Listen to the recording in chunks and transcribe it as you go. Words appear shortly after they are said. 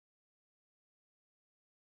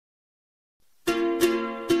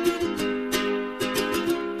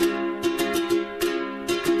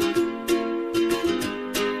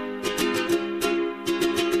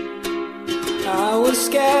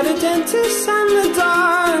voice and the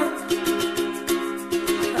dark.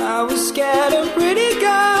 I was scared of pretty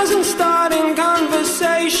girls and starting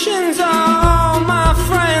conversations. All my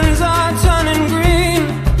friends are turning green.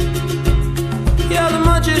 Yeah, the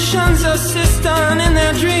magician's assistant in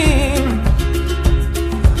their dream.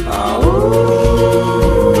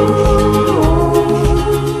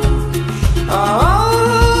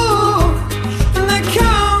 And they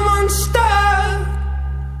come unstuck.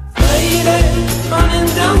 Lady, running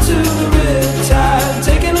down to the Riptide,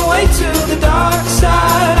 taken away to the dark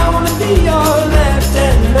side. I wanna be your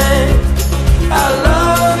left-hand man. I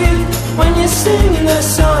love you when you're singing that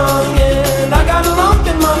song, and I got a lump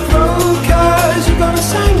in my throat 'cause you're gonna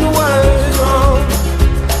sing the words wrong.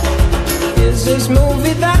 Is this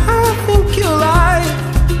movie that I think you like?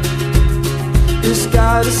 This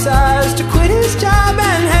guy decides to quit his job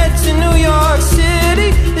and head to New York City.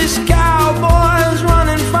 This cowboy's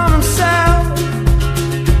running from himself,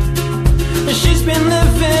 and she's been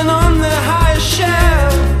living on the highest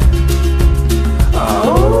shelf.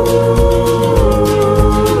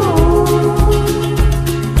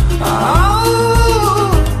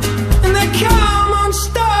 And they come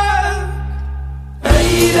unstuck.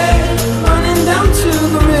 Lady, running down to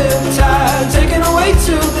the Riptide, taken away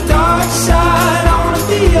to the dark side. I wanna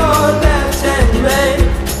be your left-hand man.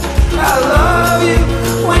 I love you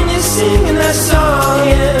when you're singing that song,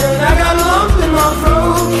 and I got a lump in my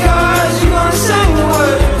throat 'cause you're gonna sing the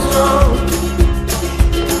words wrong.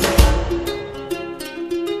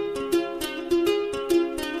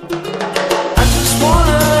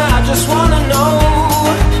 I just wanna know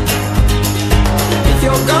if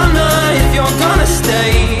you're gonna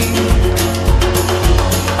stay.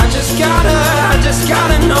 I just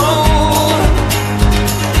gotta know.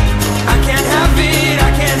 I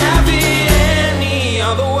can't have it any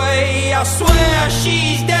other way. I swear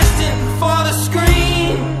she's